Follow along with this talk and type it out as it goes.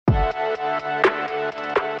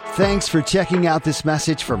Thanks for checking out this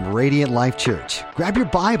message from Radiant Life Church. Grab your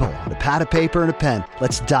Bible and a pad of paper and a pen.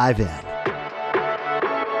 Let's dive in.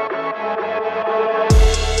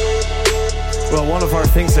 Well, one of our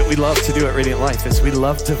things that we love to do at Radiant Life is we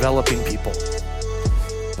love developing people.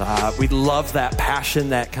 We love that passion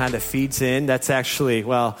that kind of feeds in. That's actually,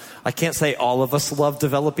 well, I can't say all of us love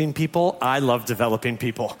developing people. I love developing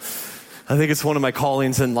people. I think it's one of my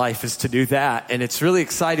callings in life is to do that. And it's really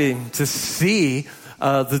exciting to see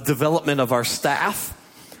the development of our staff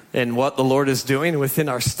and what the Lord is doing within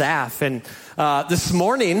our staff. And this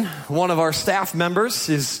morning, one of our staff members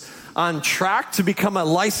is on track to become a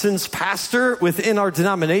licensed pastor within our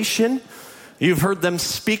denomination. You've heard them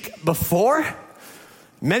speak before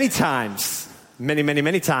many times,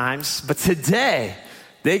 many times. But today,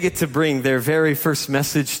 they get to bring their very first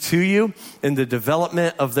message to you in the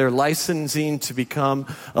development of their licensing to become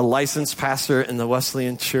a licensed pastor in the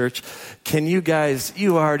Wesleyan Church. Can you guys,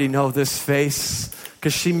 you already know this face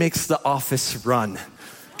because she makes the office run.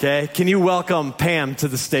 Okay, can you welcome Pam to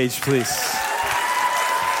the stage, please?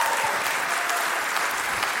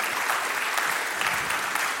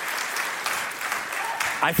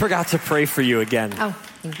 I forgot to pray for you again. Oh,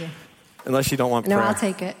 thank you. Unless you don't want prayer. No, I'll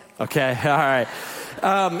take it. Okay, all right.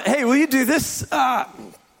 Hey, will you do this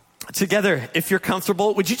together if you're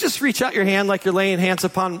comfortable? Would you just reach out your hand like you're laying hands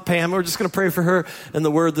upon Pam? We're just going to pray for her and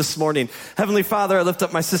the word this morning. Heavenly Father, I lift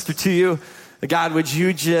up my sister to you. God, would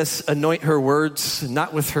you just anoint her words,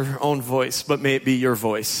 not with her own voice, but may it be your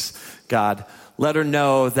voice, God. Let her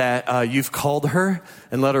know that you've called her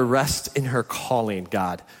and let her rest in her calling,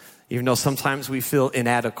 God. Even though sometimes we feel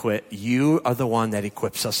inadequate, you are the one that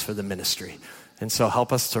equips us for the ministry. And so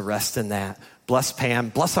help us to rest in that. Bless Pam.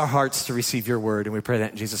 Bless our hearts to receive your word. And we pray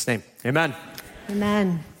that in Jesus' name. Amen.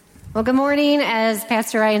 Amen. Well, good morning. As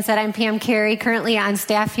Pastor Ryan said, I'm Pam Cary, currently on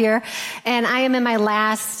staff here. And I am in my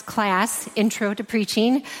last class, Intro to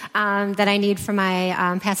Preaching, that I need for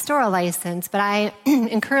my pastoral license. But I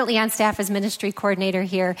am currently on staff as ministry coordinator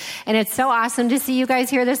here. And it's so awesome to see you guys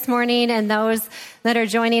here this morning and those that are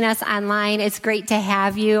joining us online. It's great to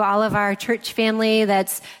have you, all of our church family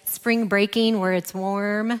that's spring breaking where it's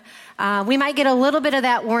warm. We might get a little bit of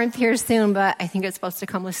that warmth here soon, but I think it's supposed to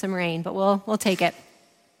come with some rain, but we'll take it.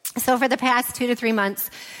 So for the past 2 to 3 months,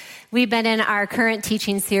 we've been in our current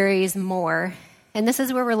teaching series, More. And this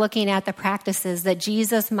is where we're looking at the practices that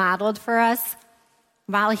Jesus modeled for us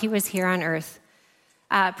while he was here on earth.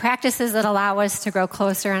 Practices that allow us to grow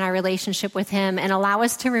closer in our relationship with him and allow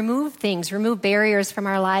us to remove barriers from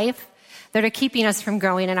our life that are keeping us from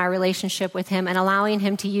growing in our relationship with him and allowing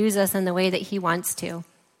him to use us in the way that he wants to.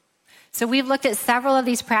 So we've looked at several of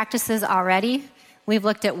these practices already. We've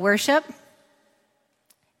looked at worship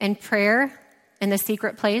and prayer in the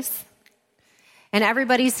secret place. And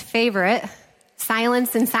everybody's favorite,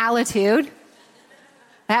 silence and solitude.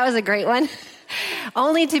 That was a great one.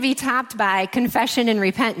 Only to be topped by confession and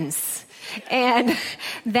repentance. And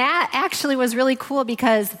that actually was really cool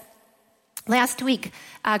because last week,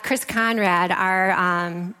 Chris Conrad,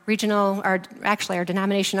 our regional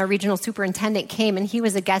superintendent came and he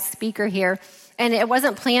was a guest speaker here. And it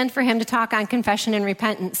wasn't planned for him to talk on confession and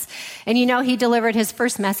repentance. And he delivered his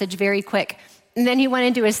first message very quick. And then he went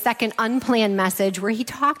into his second unplanned message where he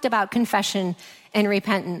talked about confession and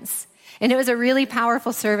repentance. And it was a really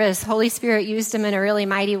powerful service. Holy Spirit used him in a really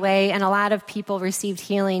mighty way. And a lot of people received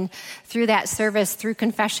healing through that service, through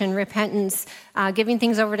confession, repentance, giving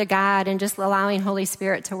things over to God, and just allowing Holy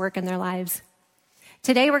Spirit to work in their lives.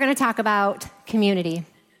 Today we're going to talk about community.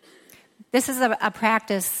 This is a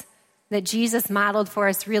practice that Jesus modeled for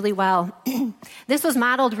us really well. This was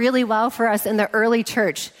modeled really well for us in the early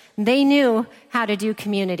church. They knew how to do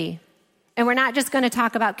community. And we're not just going to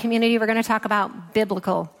talk about community, we're going to talk about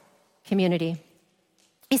biblical community.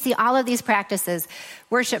 You see, all of these practices,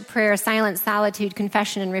 worship, prayer, silence, solitude,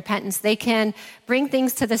 confession, and repentance, they can bring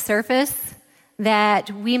things to the surface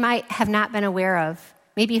that we might have not been aware of.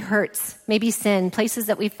 Maybe hurts, maybe sin, places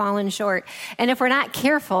that we've fallen short. And if we're not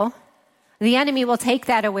careful, the enemy will take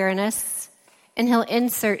that awareness and he'll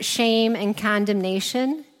insert shame and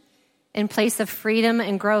condemnation in place of freedom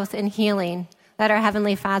and growth and healing that our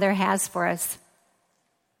Heavenly Father has for us.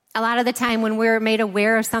 A lot of the time when we're made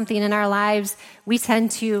aware of something in our lives, we tend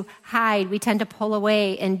to hide, we tend to pull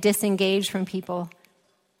away and disengage from people.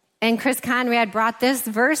 And Chris Conrad brought this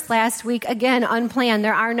verse last week, again, unplanned.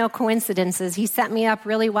 There are no coincidences. He set me up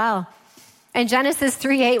really well. In Genesis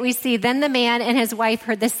 3:8, we see, then the man and his wife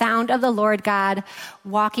heard the sound of the Lord God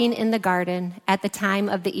walking in the garden at the time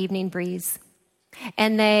of the evening breeze.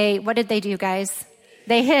 And what did they do, guys?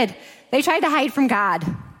 They hid. They tried to hide from God.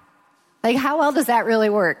 Like, how well does that really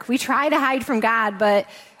work? We try to hide from God, but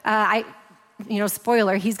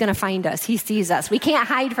spoiler, he's going to find us. He sees us. We can't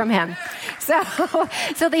hide from him.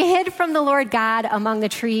 So they hid from the Lord God among the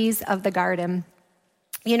trees of the garden.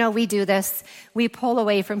 We do this. We pull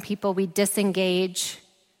away from people. We disengage.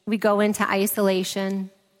 We go into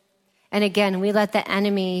isolation. And again, we let the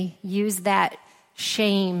enemy use that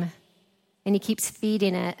shame, and he keeps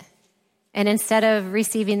feeding it. And instead of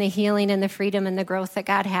receiving the healing and the freedom and the growth that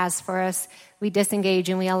God has for us, we disengage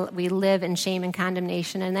and we live in shame and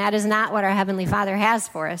condemnation. And that is not what our Heavenly Father has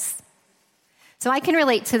for us. So I can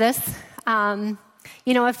relate to this.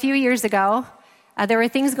 A few years ago, there were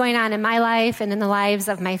things going on in my life and in the lives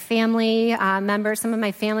of my family members, some of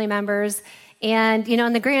my family members. And,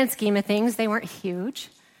 in the grand scheme of things, they weren't huge.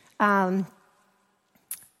 But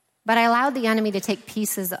I allowed the enemy to take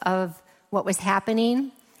pieces of what was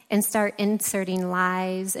happening and start inserting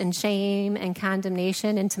lies and shame and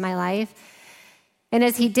condemnation into my life. And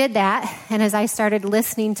as he did that, and as I started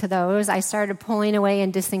listening to those, I started pulling away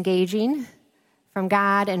and disengaging from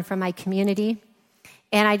God and from my community.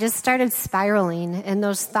 And I just started spiraling, and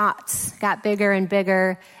those thoughts got bigger and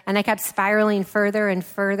bigger, and I kept spiraling further and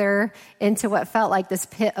further into what felt like this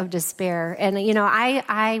pit of despair. And,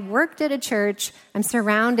 I worked at a church. I'm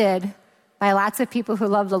surrounded by lots of people who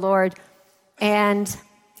love the Lord, and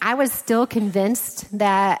I was still convinced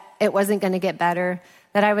that it wasn't going to get better,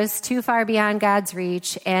 that I was too far beyond God's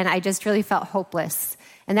reach, and I just really felt hopeless.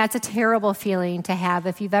 And that's a terrible feeling to have.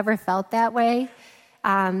 If you've ever felt that way,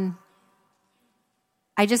 I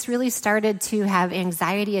just really started to have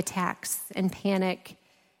anxiety attacks and panic,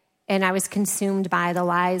 and I was consumed by the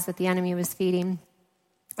lies that the enemy was feeding.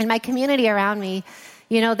 And my community around me,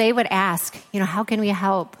 they would ask, how can we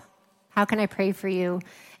help? How can I pray for you?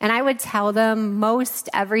 And I would tell them most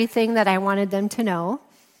everything that I wanted them to know,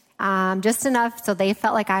 just enough so they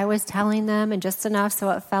felt like I was telling them, and just enough so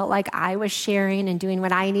it felt like I was sharing and doing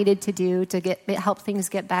what I needed to do to help things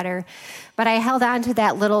get better. But I held on to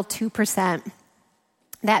that little 2%,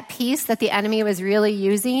 that piece that the enemy was really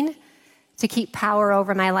using to keep power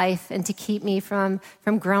over my life and to keep me from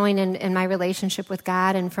growing in my relationship with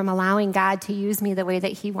God and from allowing God to use me the way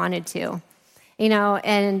that he wanted to.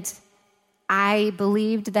 And I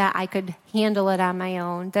believed that I could handle it on my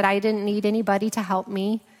own, that I didn't need anybody to help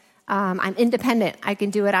me. I'm independent. I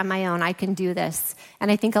can do it on my own. I can do this.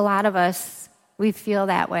 And I think a lot of us, we feel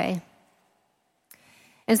that way.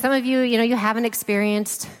 And some of you, you haven't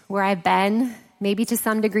experienced where I've been. Maybe to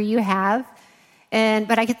some degree you have.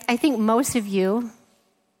 But I think most of you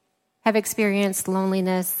have experienced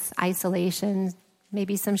loneliness, isolation,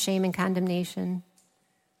 maybe some shame and condemnation.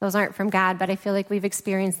 Those aren't from God, but I feel like we've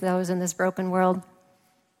experienced those in this broken world.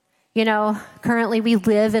 Currently we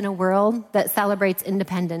live in a world that celebrates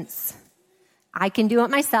independence. I can do it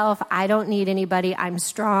myself. I don't need anybody. I'm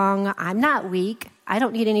strong. I'm not weak. I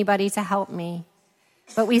don't need anybody to help me.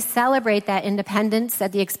 But we celebrate that independence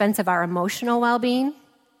at the expense of our emotional well-being,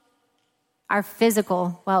 our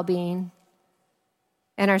physical well-being,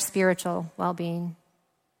 and our spiritual well-being.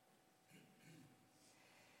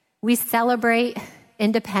 We celebrate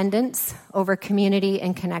independence over community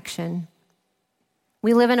and connection.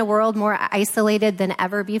 We live in a world more isolated than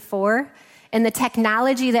ever before, and the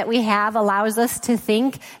technology that we have allows us to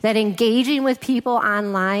think that engaging with people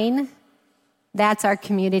online, that's our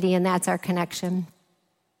community and that's our connection.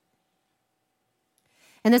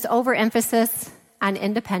 And this overemphasis on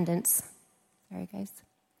independence,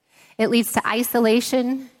 it leads to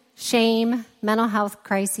isolation, shame, mental health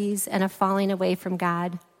crises, and a falling away from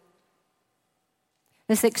God.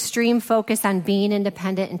 This extreme focus on being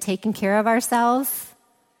independent and taking care of ourselves,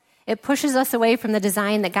 it pushes us away from the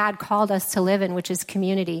design that God called us to live in, which is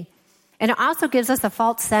community. And it also gives us a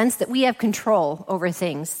false sense that we have control over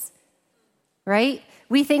things, right?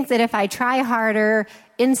 We think that if I try harder,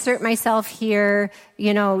 insert myself here,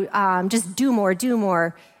 just do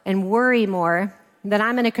more, and worry more, then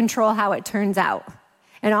I'm going to control how it turns out.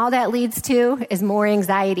 And all that leads to is more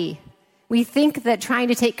anxiety. We think that trying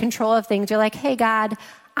to take control of things, you're like, hey, God,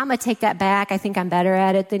 I'm going to take that back. I think I'm better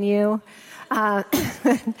at it than you.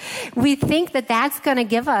 We think that that's going to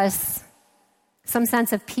give us some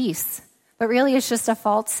sense of peace, but really it's just a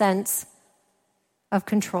false sense of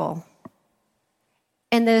control.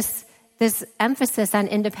 And this emphasis on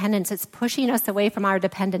independence, it's pushing us away from our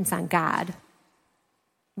dependence on God.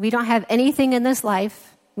 We don't have anything in this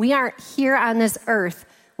life. We aren't here on this earth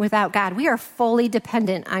without God. We are fully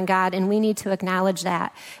dependent on God, and we need to acknowledge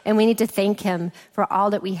that. And we need to thank him for all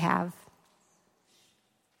that we have.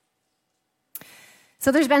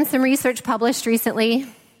 So there's been some research published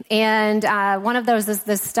recently, And one of those is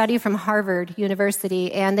this study from Harvard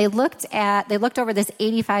University, and they looked over this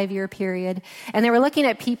 85-year period, and they were looking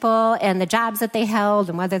at people and the jobs that they held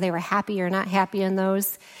and whether they were happy or not happy in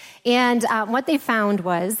those. And what they found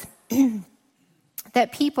was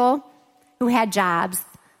that people who had jobs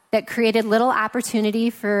that created little opportunity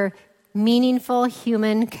for meaningful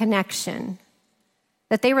human connection,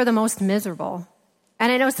 that they were the most miserable.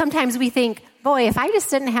 And I know sometimes we think, boy, if I just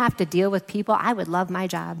didn't have to deal with people, I would love my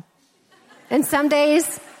job. And some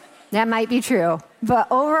days, that might be true. But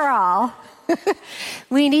overall,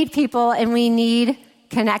 we need people and we need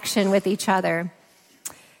connection with each other.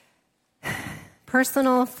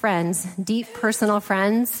 Personal friends, deep personal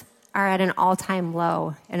friends, are at an all-time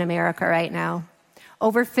low in America right now.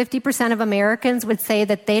 Over 50% of Americans would say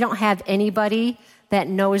that they don't have anybody that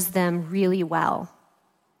knows them really well.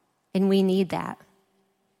 And we need that.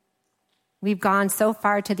 We've gone so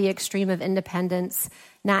far to the extreme of independence,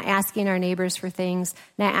 not asking our neighbors for things,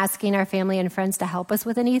 not asking our family and friends to help us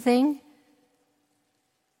with anything,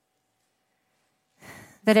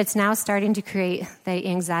 that it's now starting to create the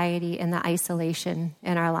anxiety and the isolation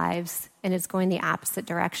in our lives, and it's going the opposite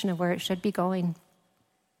direction of where it should be going.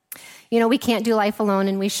 You know, we can't do life alone,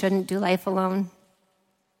 and we shouldn't do life alone.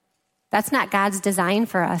 That's not God's design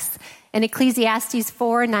for us. In Ecclesiastes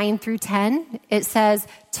 4:9-10, it says,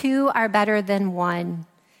 2 are better than 1,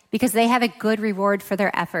 because they have a good reward for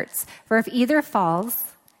their efforts. For if either falls,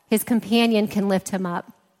 his companion can lift him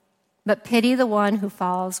up. But pity the one who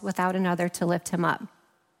falls without another to lift him up.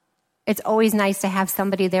 It's always nice to have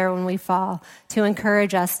somebody there when we fall, to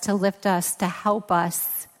encourage us, to lift us, to help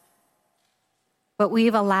us. But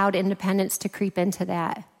we've allowed independence to creep into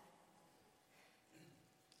that.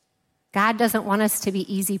 God doesn't want us to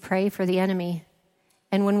be easy prey for the enemy.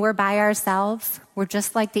 And when we're by ourselves, we're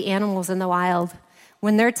just like the animals in the wild.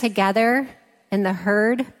 When they're together in the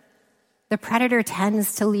herd, the predator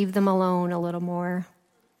tends to leave them alone a little more.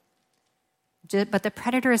 But the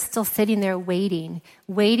predator is still sitting there waiting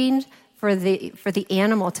for the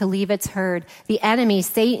animal to leave its herd. The enemy,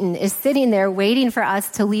 Satan, is sitting there waiting for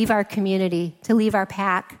us to leave our community, to leave our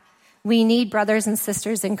pack. We need brothers and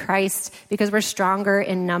sisters in Christ because we're stronger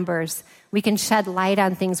in numbers. We can shed light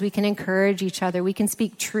on things. We can encourage each other. We can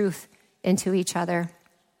speak truth into each other.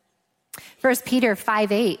 1 Peter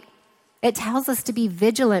 5:8, it tells us to be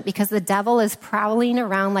vigilant because the devil is prowling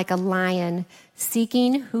around like a lion,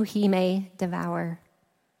 seeking who he may devour.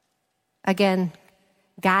 Again,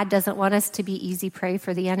 God doesn't want us to be easy prey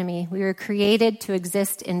for the enemy. We were created to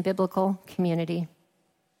exist in biblical community.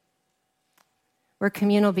 We're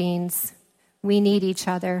communal beings. We need each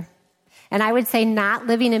other. And I would say not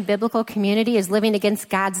living in biblical community is living against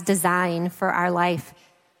God's design for our life.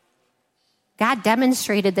 God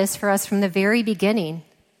demonstrated this for us from the very beginning.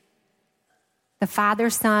 The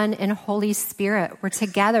Father, Son, and Holy Spirit were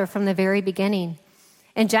together from the very beginning.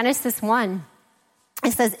 In Genesis 1,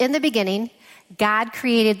 it says, in the beginning, God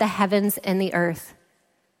created the heavens and the earth.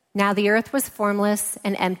 Now the earth was formless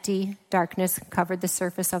and empty. Darkness covered the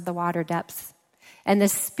surface of the water depths. And the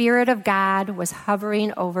Spirit of God was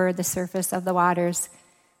hovering over the surface of the waters.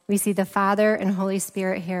 We see the Father and Holy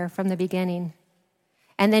Spirit here from the beginning.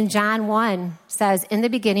 And then John 1 says, in the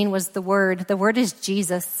beginning was the Word. The Word is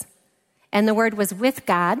Jesus. And the Word was with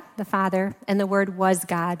God, the Father, and the Word was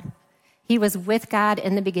God. He was with God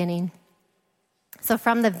in the beginning. So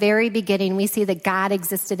from the very beginning, we see that God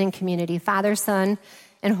existed in community, Father, Son,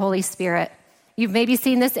 and Holy Spirit. You've maybe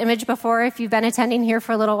seen this image before. If you've been attending here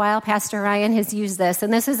for a little while, Pastor Ryan has used this.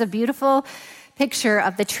 And this is a beautiful picture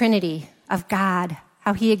of the Trinity, of God,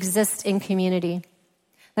 how he exists in community.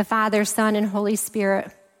 The Father, Son, and Holy Spirit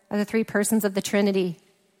are the three persons of the Trinity.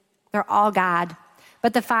 They're all God.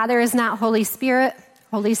 But the Father is not Holy Spirit.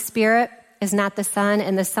 Holy Spirit is not the Son,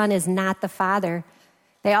 and the Son is not the Father.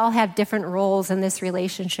 They all have different roles in this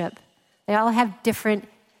relationship. They all have different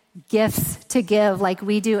gifts to give like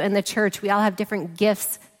we do in the church. We all have different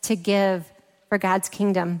gifts to give for God's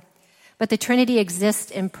kingdom. But the Trinity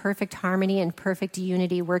exists in perfect harmony and perfect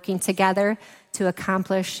unity, working together to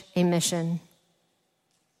accomplish a mission.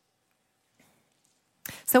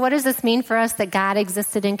 So what does this mean for us that God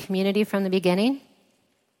existed in community from the beginning?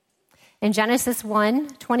 In Genesis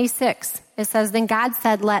 1:26, it says, then God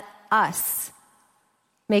said, let us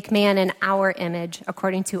make man in our image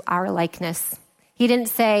according to our likeness. He didn't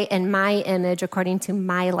say, in my image, according to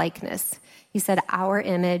my likeness. He said, our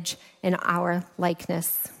image and our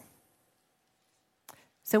likeness.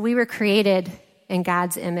 So we were created in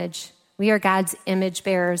God's image. We are God's image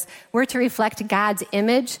bearers. We're to reflect God's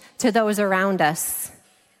image to those around us.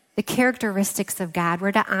 The characteristics of God.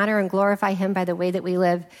 We're to honor and glorify him by the way that we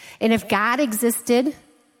live. And if God existed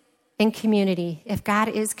in community, if God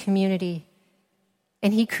is community,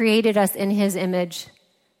 and he created us in his image,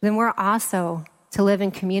 then we're also to live in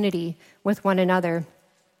community with one another.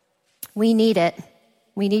 We need it.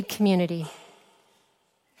 We need community.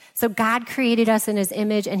 So God created us in his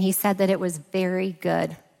image, and he said that it was very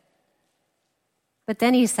good. But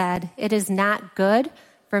then he said, it is not good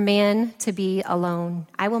for man to be alone.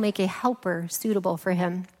 I will make a helper suitable for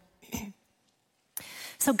him.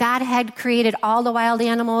 So God had created all the wild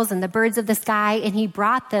animals and the birds of the sky, and he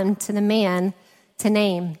brought them to the man to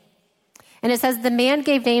name. And it says, the man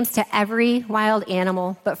gave names to every wild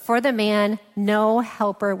animal, but for the man, no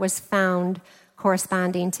helper was found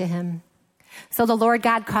corresponding to him. So the Lord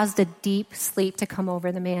God caused a deep sleep to come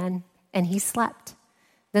over the man, and he slept.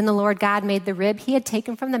 Then the Lord God made the rib he had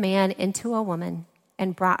taken from the man into a woman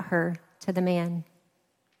and brought her to the man.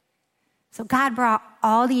 So God brought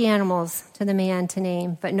all the animals to the man to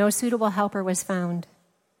name, but no suitable helper was found.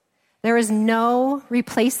 There is no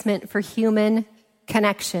replacement for human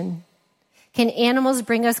connection. Can animals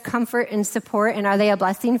bring us comfort and support, and are they a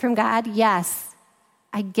blessing from God? Yes,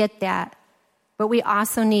 I get that. But we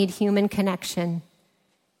also need human connection.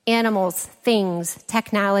 Animals, things,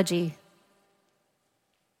 technology.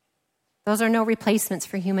 Those are no replacements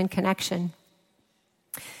for human connection.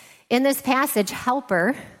 In this passage,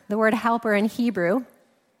 helper, the word helper in Hebrew,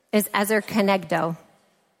 is ezer kenegdo.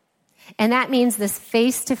 And that means this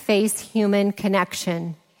face-to-face human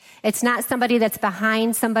connection. It's not somebody that's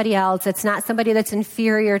behind somebody else. It's not somebody that's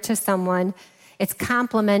inferior to someone. It's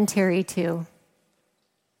complementary to.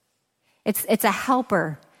 It's a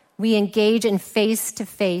helper. We engage in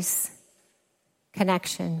face-to-face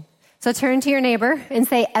connection. So turn to your neighbor and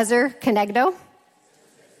say, ezer kenegdo.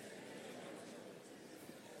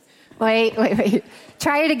 Wait.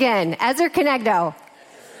 Try it again. Ezer kenegdo.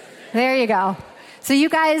 There you go. So you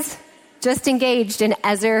guys just engaged in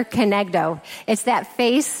ezer kenegdo. It's that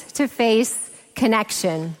face-to-face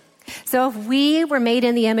connection. So if we were made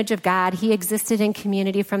in the image of God, he existed in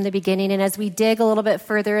community from the beginning. And as we dig a little bit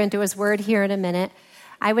further into his word here in a minute,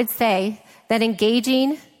 I would say that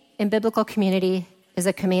engaging in biblical community is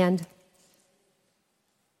a command.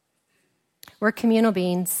 We're communal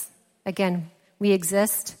beings. Again, we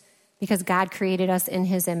exist because God created us in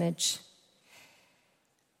his image.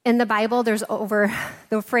 In the Bible,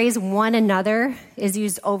 the phrase one another is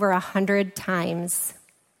used over 100 times.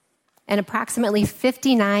 And approximately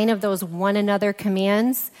 59 of those one another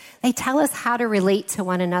commands, they tell us how to relate to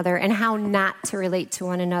one another and how not to relate to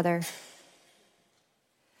one another.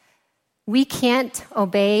 We can't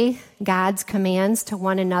obey God's commands to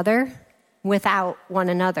one another without one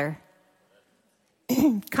another.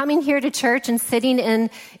 Coming here to church and sitting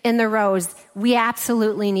in the rows, we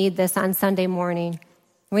absolutely need this on Sunday morning.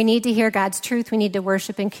 We need to hear God's truth. We need to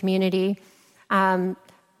worship in community. But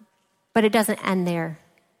it doesn't end there.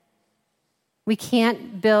 We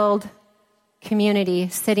can't build community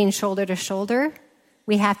sitting shoulder to shoulder.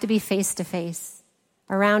 We have to be face to face,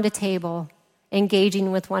 around a table,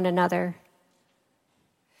 engaging with one another.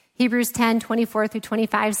 Hebrews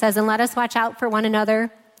 10:24-25 says, and let us watch out for one another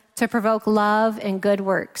to provoke love and good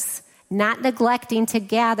works, not neglecting to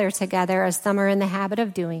gather together as some are in the habit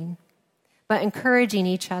of doing, but encouraging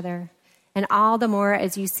each other, and all the more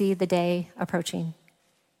as you see the day approaching.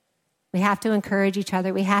 We have to encourage each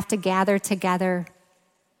other. We have to gather together.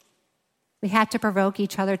 We have to provoke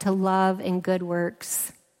each other to love and good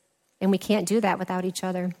works. And we can't do that without each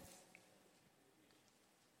other.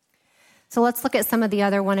 So let's look at some of the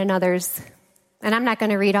other one another's. And I'm not going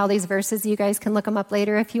to read all these verses. You guys can look them up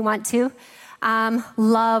later if you want to.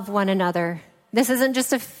 Love one another. This isn't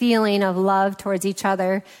just a feeling of love towards each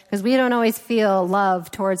other, because we don't always feel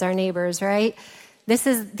love towards our neighbors, right? This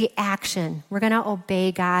is the action. We're going to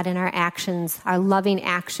obey God in our actions, our loving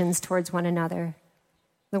actions towards one another.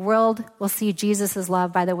 The world will see Jesus'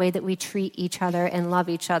 love by the way that we treat each other and love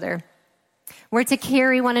each other. We're to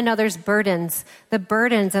carry one another's burdens, the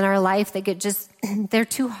burdens in our life that they're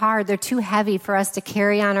too hard, they're too heavy for us to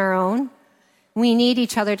carry on our own. We need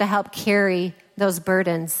each other to help carry those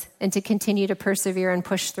burdens and to continue to persevere and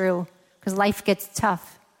push through, because life gets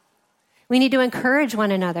tough. We need to encourage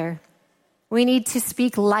one another. We need to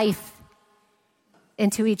speak life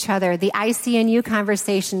into each other. The IC&U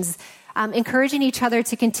conversations, encouraging each other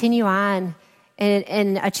to continue on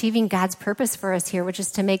in achieving God's purpose for us here, which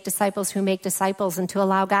is to make disciples who make disciples and to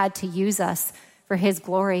allow God to use us for his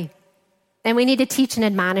glory. And we need to teach and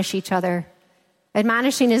admonish each other.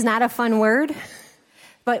 Admonishing is not a fun word,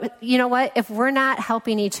 but you know what? If we're not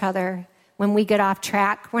helping each other when we get off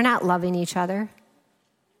track, we're not loving each other.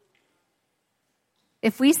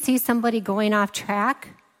 If we see somebody going off track,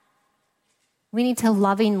 We need to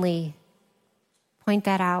lovingly point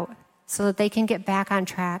that out so that they can get back on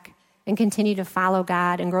track and continue to follow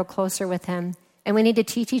God and grow closer with him. And we need to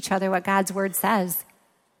teach each other what God's word says.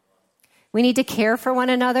 We need to care for one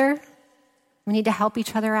another. We need to help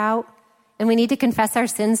each other out. And we need to confess our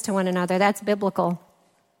sins to one another. That's biblical.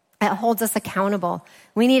 It holds us accountable.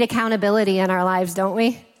 We need accountability in our lives, don't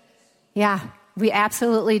we? Yeah, we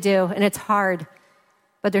absolutely do. And it's hard,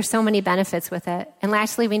 but there's so many benefits with it. And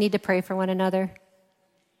lastly, we need to pray for one another.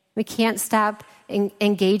 We can't stop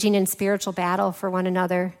engaging in spiritual battle for one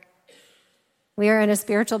another. We are in a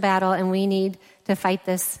spiritual battle, and we need to fight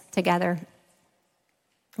this together.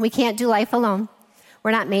 We can't do life alone.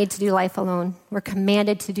 We're not made to do life alone. We're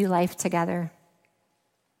commanded to do life together.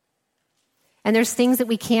 And there's things that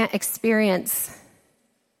we can't experience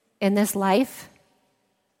in this life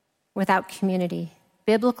without community.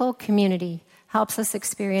 Biblical community helps us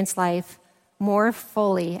experience life more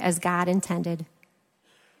fully as God intended.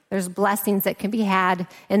 There's blessings that can be had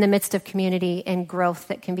in the midst of community and growth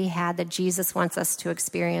that can be had that Jesus wants us to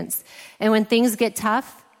experience. And when things get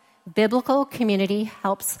tough, biblical community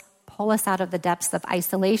helps pull us out of the depths of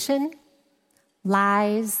isolation,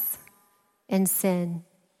 lies, and sin,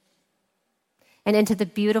 and into the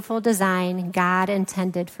beautiful design God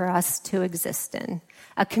intended for us to exist in.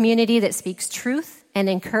 A community that speaks truth and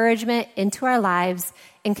encouragement into our lives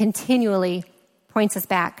and continually points us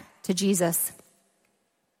back to Jesus.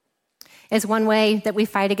 Is one way that we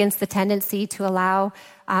fight against the tendency to allow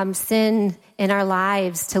sin in our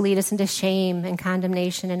lives to lead us into shame and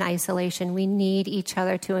condemnation and isolation. We need each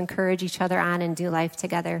other to encourage each other on and do life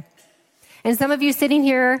together. And some of you sitting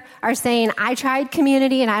here are saying, I tried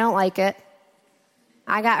community and I don't like it.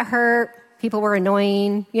 I got hurt. People were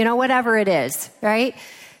annoying, whatever it is, right?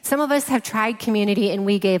 Some of us have tried community and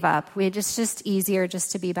we gave up. It's just easier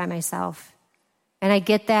just to be by myself. And I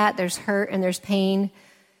get that. There's hurt and there's pain.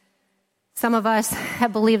 Some of us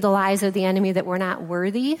have believed the lies of the enemy that we're not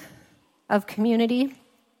worthy of community.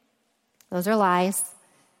 Those are lies.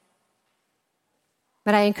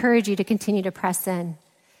 But I encourage you to continue to press in,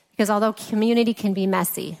 because although community can be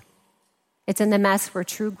messy, it's in the mess where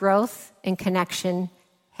true growth and connection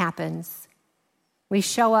happens. We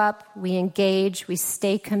show up, we engage, we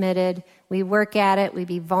stay committed, we work at it, we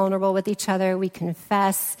be vulnerable with each other, we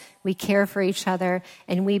confess, we care for each other,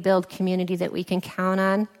 and we build community that we can count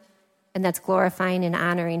on. And that's glorifying and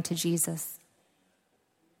honoring to Jesus.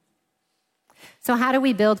 So how do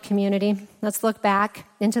we build community? Let's look back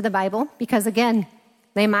into the Bible, because again,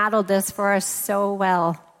 they modeled this for us so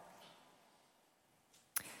well.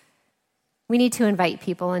 We need to invite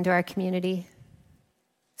people into our community.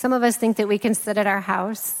 Some of us think that we can sit at our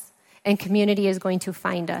house and community is going to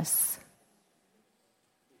find us.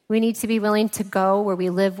 We need to be willing to go where we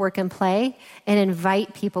live, work, and play and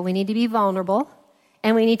invite people. We need to be vulnerable.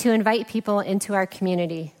 And we need to invite people into our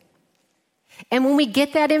community. And when we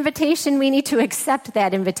get that invitation, we need to accept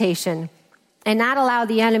that invitation and not allow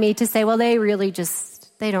the enemy to say, well, they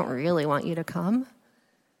don't really want you to come.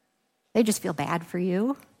 They just feel bad for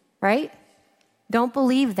you, right? Don't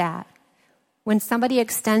believe that. When somebody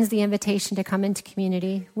extends the invitation to come into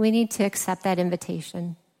community, we need to accept that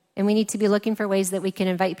invitation. And we need to be looking for ways that we can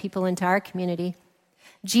invite people into our community.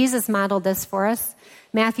 Jesus modeled this for us.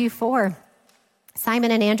 Matthew 4.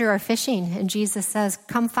 Simon and Andrew are fishing, and Jesus says,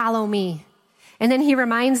 come follow me. And then he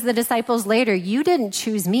reminds the disciples later, you didn't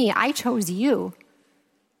choose me, I chose you.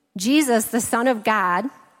 Jesus, the Son of God,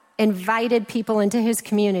 invited people into his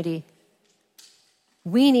community.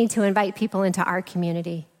 We need to invite people into our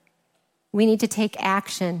community. We need to take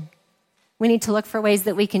action. We need to look for ways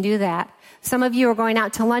that we can do that. Some of you are going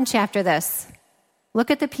out to lunch after this.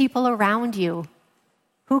 Look at the people around you.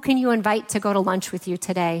 Who can you invite to go to lunch with you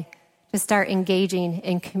today? To start engaging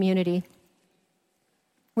in community.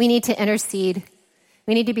 We need to intercede.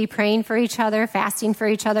 We need to be praying for each other, fasting for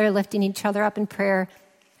each other, lifting each other up in prayer.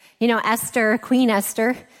 Esther, Queen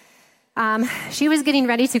Esther, she was getting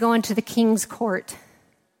ready to go into the king's court,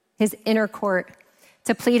 his inner court,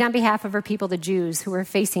 to plead on behalf of her people, the Jews, who were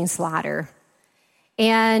facing slaughter.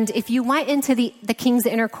 And if you went into the king's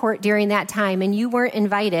inner court during that time and you weren't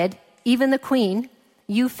invited, even the queen,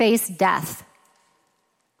 you faced death.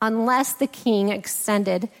 Unless the king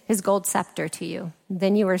extended his gold scepter to you,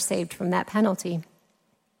 then you were saved from that penalty.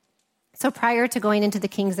 So prior to going into the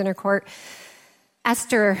king's inner court,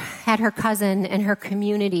 Esther had her cousin and her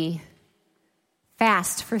community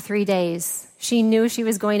fast for 3 days. She knew she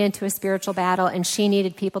was going into a spiritual battle, and she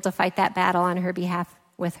needed people to fight that battle on her behalf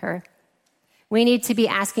with her. We need to be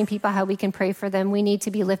asking people how we can pray for them. We need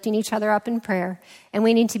to be lifting each other up in prayer, and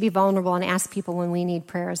we need to be vulnerable and ask people when we need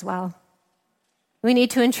prayer as well. We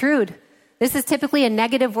need to intrude This is typically a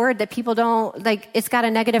negative word that people don't, like, it's got a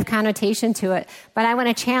negative connotation to it. But I want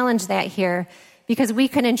to challenge that here because we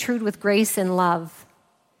can intrude with grace and love.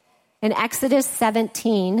 In Exodus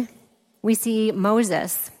 17, we see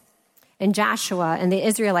Moses and Joshua and the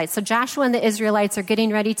Israelites. So Joshua and the Israelites are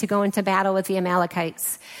getting ready to go into battle with the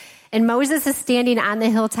Amalekites. And Moses is standing on the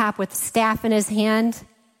hilltop with a staff in his hand.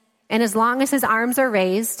 And as long as his arms are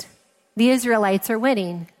raised, the Israelites are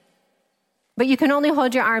winning. But you can only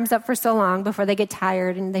hold your arms up for so long before they get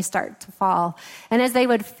tired and they start to fall. And as they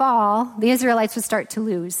would fall, the Israelites would start to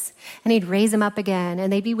lose. And he'd raise them up again,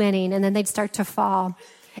 and they'd be winning, and then they'd start to fall.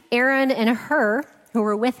 Aaron and Hur, who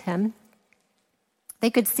were with him, they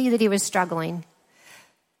could see that he was struggling.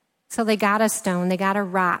 So they got a stone, they got a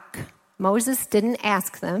rock. Moses didn't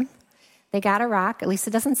ask them. They got a rock, at least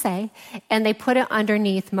it doesn't say, and they put it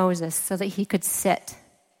underneath Moses so that he could sit.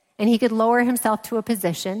 And he could lower himself to a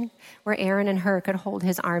position where Aaron and Hur could hold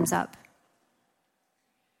his arms up.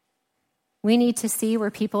 We need to see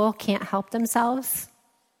where people can't help themselves,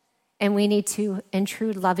 and we need to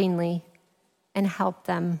intrude lovingly and help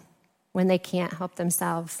them when they can't help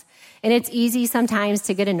themselves. And it's easy sometimes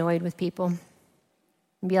to get annoyed with people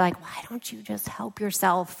and be like, why don't you just help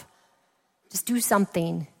yourself? Just do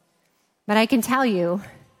something. But I can tell you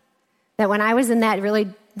that when I was in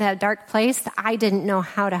that dark place, I didn't know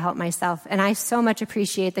how to help myself. And I so much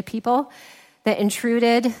appreciate the people that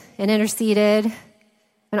intruded and interceded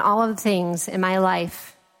and all of the things in my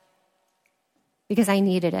life because I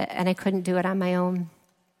needed it and I couldn't do it on my own.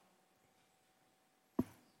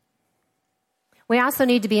 We also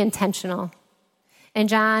need to be intentional. In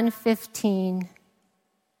John 15,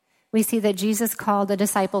 we see that Jesus called the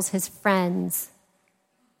disciples his friends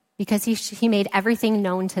because he made everything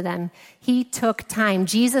known to them. He took time.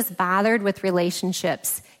 Jesus bothered with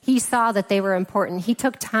relationships. He saw that they were important. He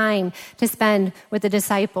took time to spend with the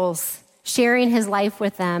disciples, sharing his life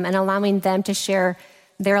with them and allowing them to share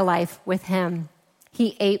their life with him.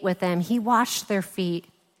 He ate with them. He washed their feet.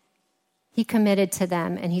 He committed to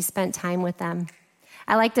them, and he spent time with them.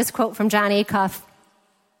 I like this quote from John Acuff.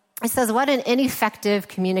 It says, "What an ineffective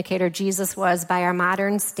communicator Jesus was by our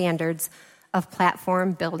modern standards of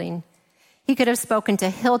platform building. He could have spoken to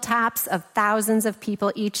hilltops of thousands of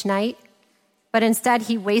people each night, but instead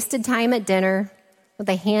he wasted time at dinner with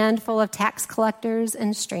a handful of tax collectors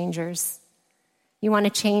and strangers. You want to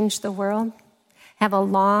change the world? Have a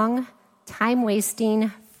long,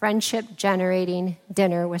 time-wasting, friendship-generating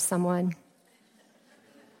dinner with someone."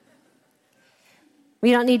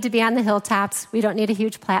 We don't need to be on the hilltops. We don't need a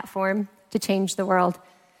huge platform to change the world.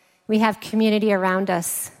 We have community around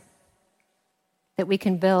us that we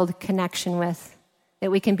can build connection with, that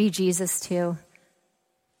we can be Jesus to,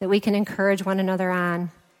 that we can encourage one another on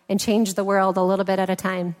and change the world a little bit at a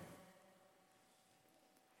time.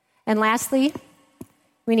 And lastly,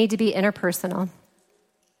 we need to be interpersonal.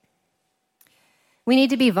 We need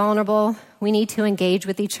to be vulnerable. We need to engage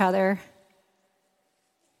with each other.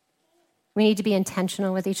 We need to be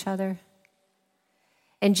intentional with each other.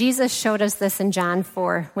 And Jesus showed us this in John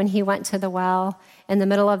 4 when he went to the well in the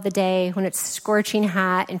middle of the day when it's scorching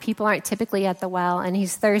hot and people aren't typically at the well and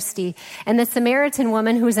he's thirsty. And the Samaritan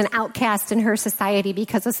woman, who's an outcast in her society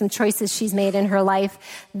because of some choices she's made in her life,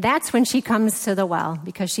 that's when she comes to the well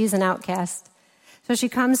because she's an outcast. So she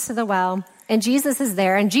comes to the well and Jesus is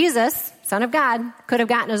there. And Jesus, Son of God, could have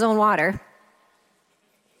gotten his own water.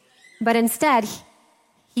 But instead,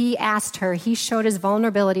 he asked her, he showed his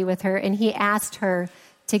vulnerability with her, and he asked her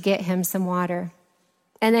to get him some water.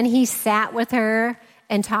 And then he sat with her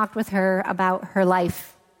and talked with her about her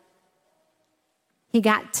life. He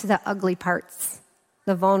got to the ugly parts,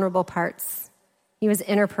 the vulnerable parts. He was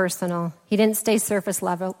interpersonal. He didn't stay surface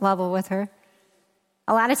level with her.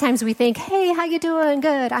 A lot of times we think, hey, how you doing?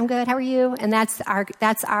 Good, I'm good, how are you? And that's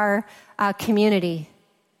our community.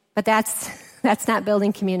 But that's not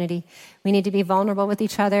building community. We need to be vulnerable with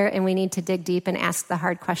each other, and we need to dig deep and ask the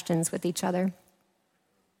hard questions with each other.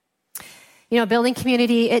 You know, building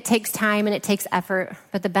community, it takes time and it takes effort,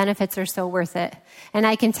 but the benefits are so worth it. And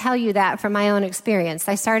I can tell you that from my own experience.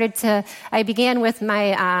 I began with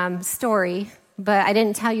my story, but I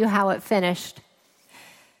didn't tell you how it finished.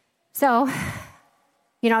 So,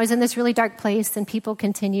 you know, I was in this really dark place, and people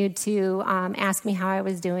continued to ask me how I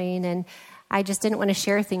was doing, and I just didn't want to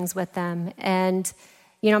share things with them. And,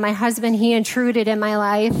 you know, my husband, he intruded in my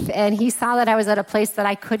life, and he saw that I was at a place that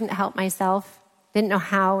I couldn't help myself. Didn't know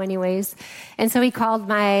how anyways. And so he called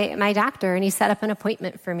my doctor, and he set up an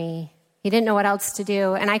appointment for me. He didn't know what else to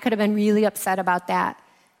do, and I could have been really upset about that.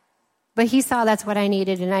 But he saw that's what I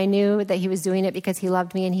needed, and I knew that he was doing it because he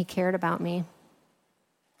loved me and he cared about me.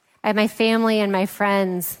 I had my family and my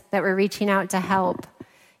friends that were reaching out to help.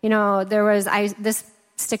 This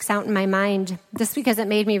sticks out in my mind just because it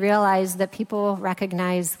made me realize that people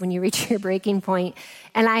recognize when you reach your breaking point.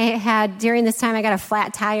 And during this time, I got a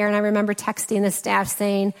flat tire, and I remember texting the staff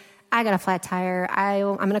saying, I got a flat tire.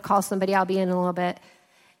 I'm going to call somebody. I'll be in a little bit.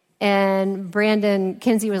 And Brandon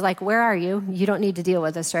Kinsey was like, where are you? You don't need to deal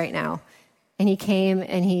with this right now. And he came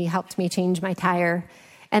and he helped me change my tire.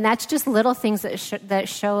 And that's just little things that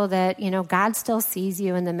show that, God still sees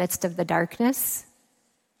you in the midst of the darkness.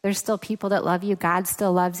 There's still people that love you. God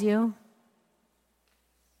still loves you.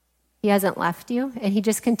 He hasn't left you. And he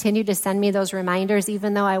just continued to send me those reminders,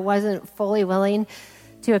 even though I wasn't fully willing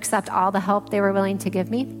to accept all the help they were willing to give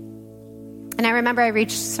me. And I remember I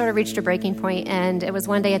reached a breaking point, and it was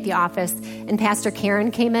one day at the office, and Pastor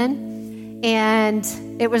Karen came in, and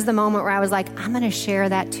it was the moment where I was like, I'm going to share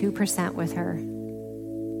that 2% with her.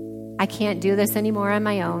 I can't do this anymore on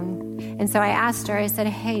my own. And so I asked her, I said,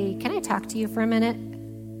 hey, can I talk to you for a minute?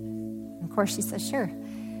 Of course, she said, sure.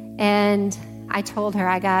 And I told her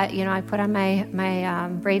I put on my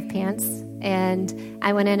brave pants, and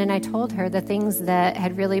I went in and I told her the things that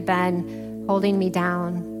had really been holding me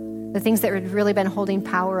down, the things that had really been holding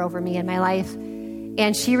power over me in my life.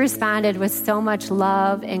 And she responded with so much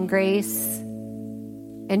love and grace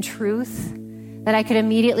and truth that I could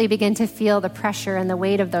immediately begin to feel the pressure and the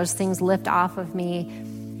weight of those things lift off of me.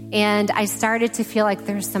 And I started to feel like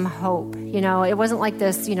there's some hope. It wasn't like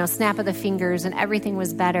this, snap of the fingers and everything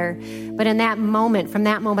was better. But from that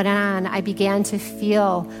moment on, I began to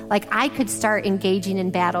feel like I could start engaging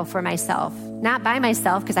in battle for myself. Not by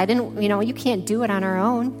myself, because I didn't, you can't do it on our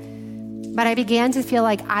own. But I began to feel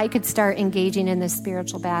like I could start engaging in this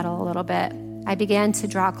spiritual battle a little bit. I began to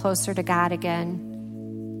draw closer to God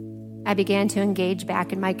again. I began to engage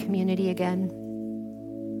back in my community again.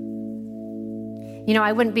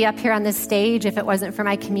 I wouldn't be up here on this stage if it wasn't for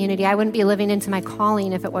my community. I wouldn't be living into my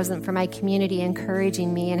calling if it wasn't for my community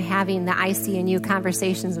encouraging me and having the I see in you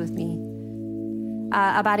conversations with me.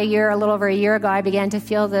 About a little over a year ago, I began to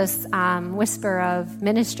feel this whisper of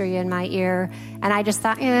ministry in my ear, and I just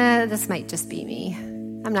thought, this might just be me.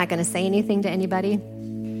 I'm not going to say anything to anybody.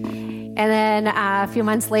 And then a few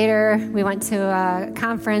months later, we went to a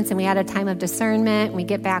conference, and we had a time of discernment. We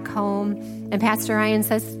get back home, and Pastor Ryan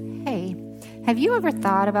says, hey, have you ever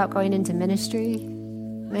thought about going into ministry?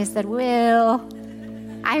 And I said, well,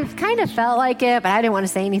 I kind of felt like it, but I didn't want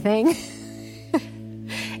to say anything.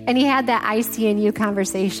 And he had that I see in you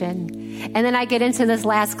conversation. And then I get into this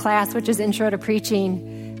last class, which is Intro to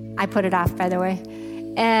Preaching. I put it off, by the way.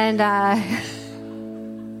 And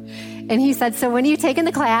he said, so when are you taking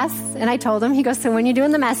the class? And I told him, he goes, so when you're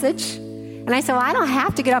doing the message? And I said, well, I don't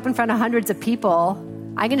have to get up in front of hundreds of people.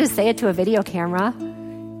 I can just say it to a video camera.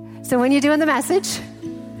 So when you're doing the message?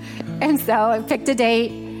 And so I picked a date.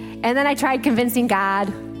 And then I tried convincing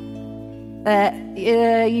God that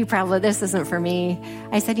this isn't for me.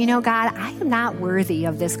 I said, God, I am not worthy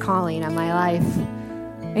of this calling on my life.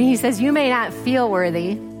 And he says, you may not feel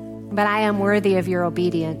worthy, but I am worthy of your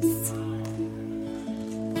obedience.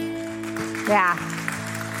 Yeah.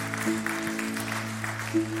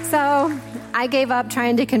 So I gave up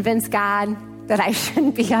trying to convince God that I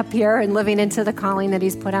shouldn't be up here and living into the calling that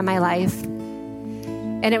he's put on my life.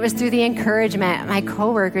 And it was through the encouragement, my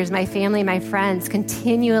coworkers, my family, my friends,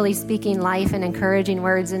 continually speaking life and encouraging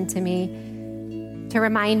words into me to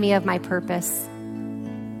remind me of my purpose.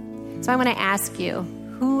 So I want to ask you,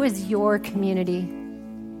 who is your community?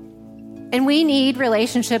 And we need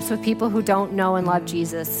relationships with people who don't know and love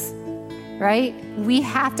Jesus, right? We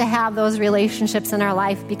have to have those relationships in our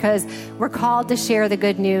life because we're called to share the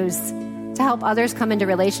good news, to help others come into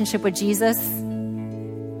relationship with Jesus,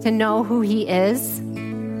 to know who he is.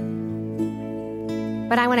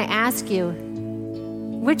 But I want to ask you,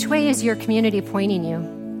 which way is your community pointing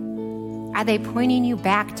you? Are they pointing you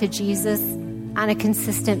back to Jesus on a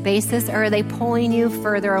consistent basis, or are they pulling you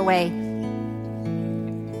further away?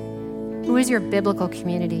 Who is your biblical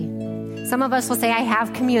community? Some of us will say, I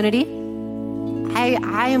have community.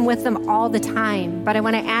 I am with them all the time, but I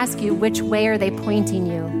want to ask you, which way are they pointing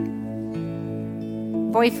you?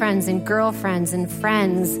 Boyfriends and girlfriends and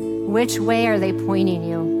friends, which way are they pointing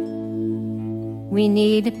you? We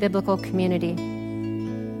need biblical community.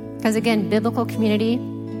 Because again, biblical community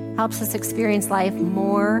helps us experience life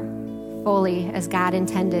more fully as God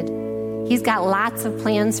intended. He's got lots of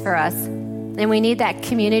plans for us, and we need that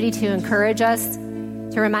community to encourage us,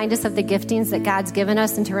 to remind us of the giftings that God's given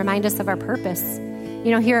us, and to remind us of our purpose.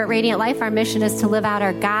 Here at Radiant Life, our mission is to live out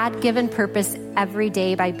our God-given purpose every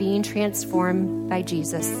day by being transformed by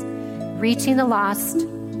Jesus, reaching the lost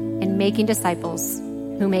and making disciples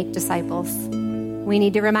who make disciples. We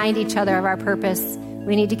need to remind each other of our purpose.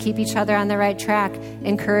 We need to keep each other on the right track,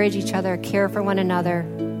 encourage each other, care for one another,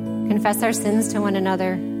 confess our sins to one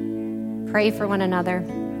another, pray for one another.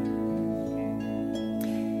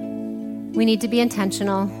 We need to be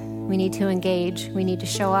intentional. We need to engage. We need to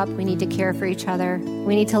show up. We need to care for each other.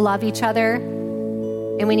 We need to love each other.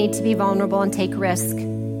 And we need to be vulnerable and take risk.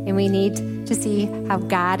 And we need to see how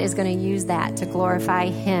God is going to use that to glorify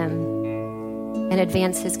Him and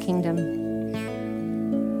advance His kingdom.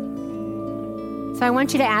 So I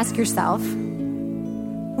want you to ask yourself,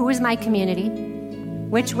 who is my community?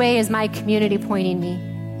 Which way is my community pointing me?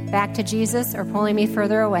 Back to Jesus or pulling me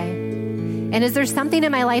further away? And is there something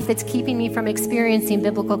in my life that's keeping me from experiencing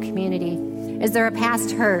biblical community? Is there a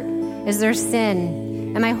past hurt? Is there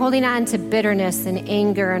sin? Am I holding on to bitterness and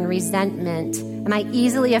anger and resentment? Am I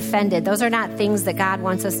easily offended? Those are not things that God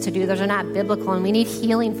wants us to do. Those are not biblical, and we need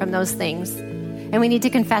healing from those things. And we need to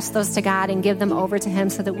confess those to God and give them over to Him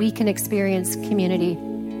so that we can experience community.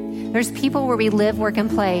 There's people where we live, work, and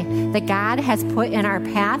play that God has put in our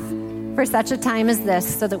path for such a time as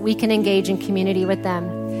this so that we can engage in community with them.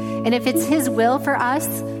 And if it's His will for us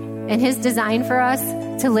and His design for us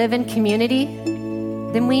to live in community,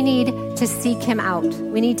 then we need to seek Him out.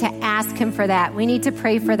 We need to ask Him for that. We need to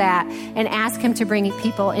pray for that and ask Him to bring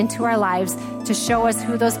people into our lives to show us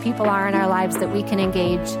who those people are in our lives that we can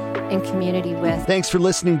engage in community with. Thanks for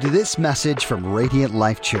listening to this message from Radiant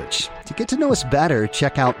Life Church. To get to know us better,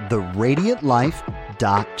 check out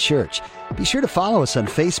theradiantlife.church. Be sure to follow us on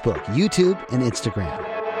Facebook, YouTube, and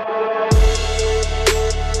Instagram.